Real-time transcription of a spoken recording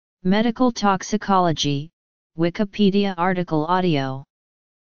Medical toxicology, Wikipedia article audio.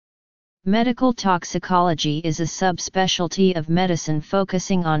 Medical toxicology is a subspecialty of medicine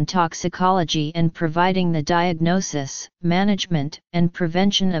focusing on toxicology and providing the diagnosis, management, and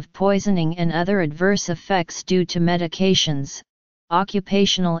prevention of poisoning and other adverse effects due to medications,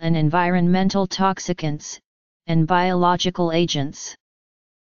 occupational and environmental toxicants, and biological agents.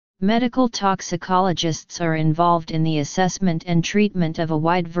 Medical toxicologists are involved in the assessment and treatment of a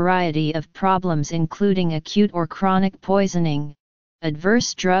wide variety of problems including acute or chronic poisoning,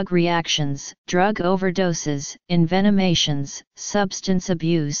 adverse drug reactions, drug overdoses, envenomations, substance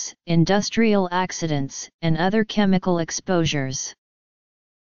abuse, industrial accidents, and other chemical exposures.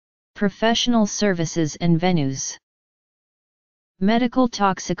 Professional services and venues. Medical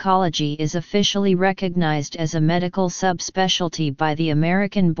toxicology is officially recognized as a medical subspecialty by the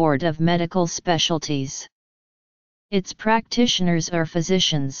American Board of Medical Specialties. Its practitioners are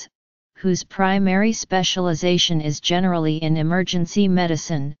physicians, whose primary specialization is generally in emergency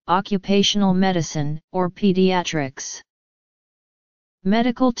medicine, occupational medicine, or pediatrics.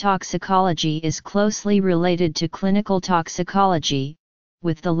 Medical toxicology is closely related to clinical toxicology,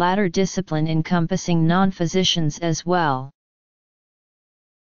 with the latter discipline encompassing non-physicians as well.